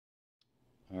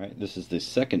Alright, this is the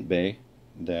second bay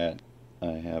that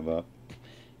I have up,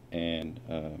 and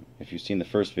if you've seen the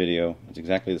first video, it's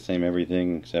exactly the same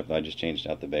everything except I just changed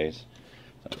out the bays.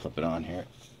 So I'll flip it on here.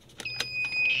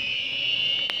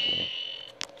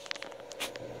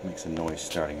 Makes a noise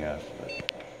starting up.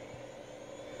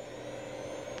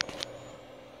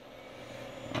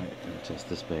 Alright, I'm going to test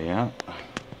this bay out.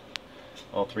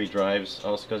 All three drives,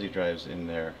 all Scsi drives in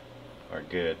there are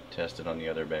good, tested on the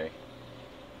other bay.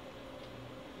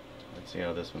 Let's see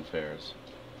how this one fares.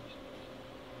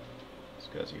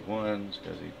 Scsi 1,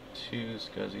 Scsi 2,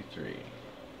 Scsi 3.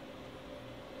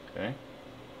 Okay.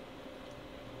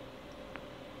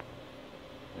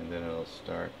 And then it'll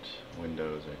start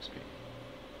Windows XP.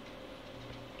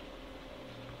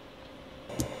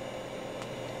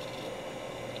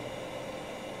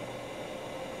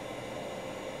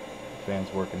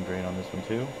 Fan's working great on this one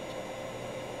too.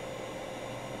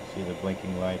 See the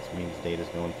blinking lights means data's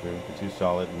going through. The two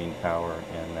solid mean power,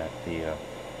 and that the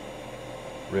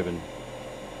ribbon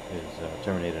is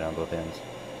terminated on both ends.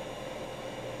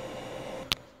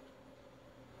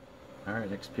 Alright,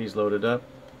 XP's loaded up.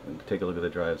 We can take a look at the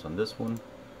drives on this one.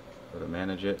 Go to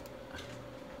manage it.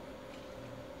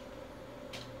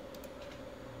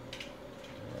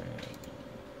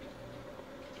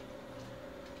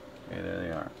 Okay, there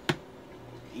they are.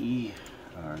 E,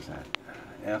 or is that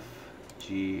F,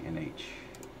 G, and H.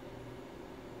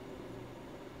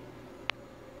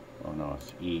 Oh no,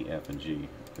 it's E, F, and G.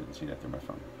 Couldn't see that through my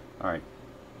phone. Alright,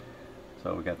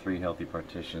 so we got 3 healthy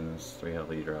partitions, 3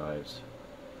 healthy drives.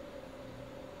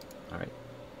 Alright,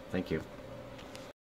 thank you.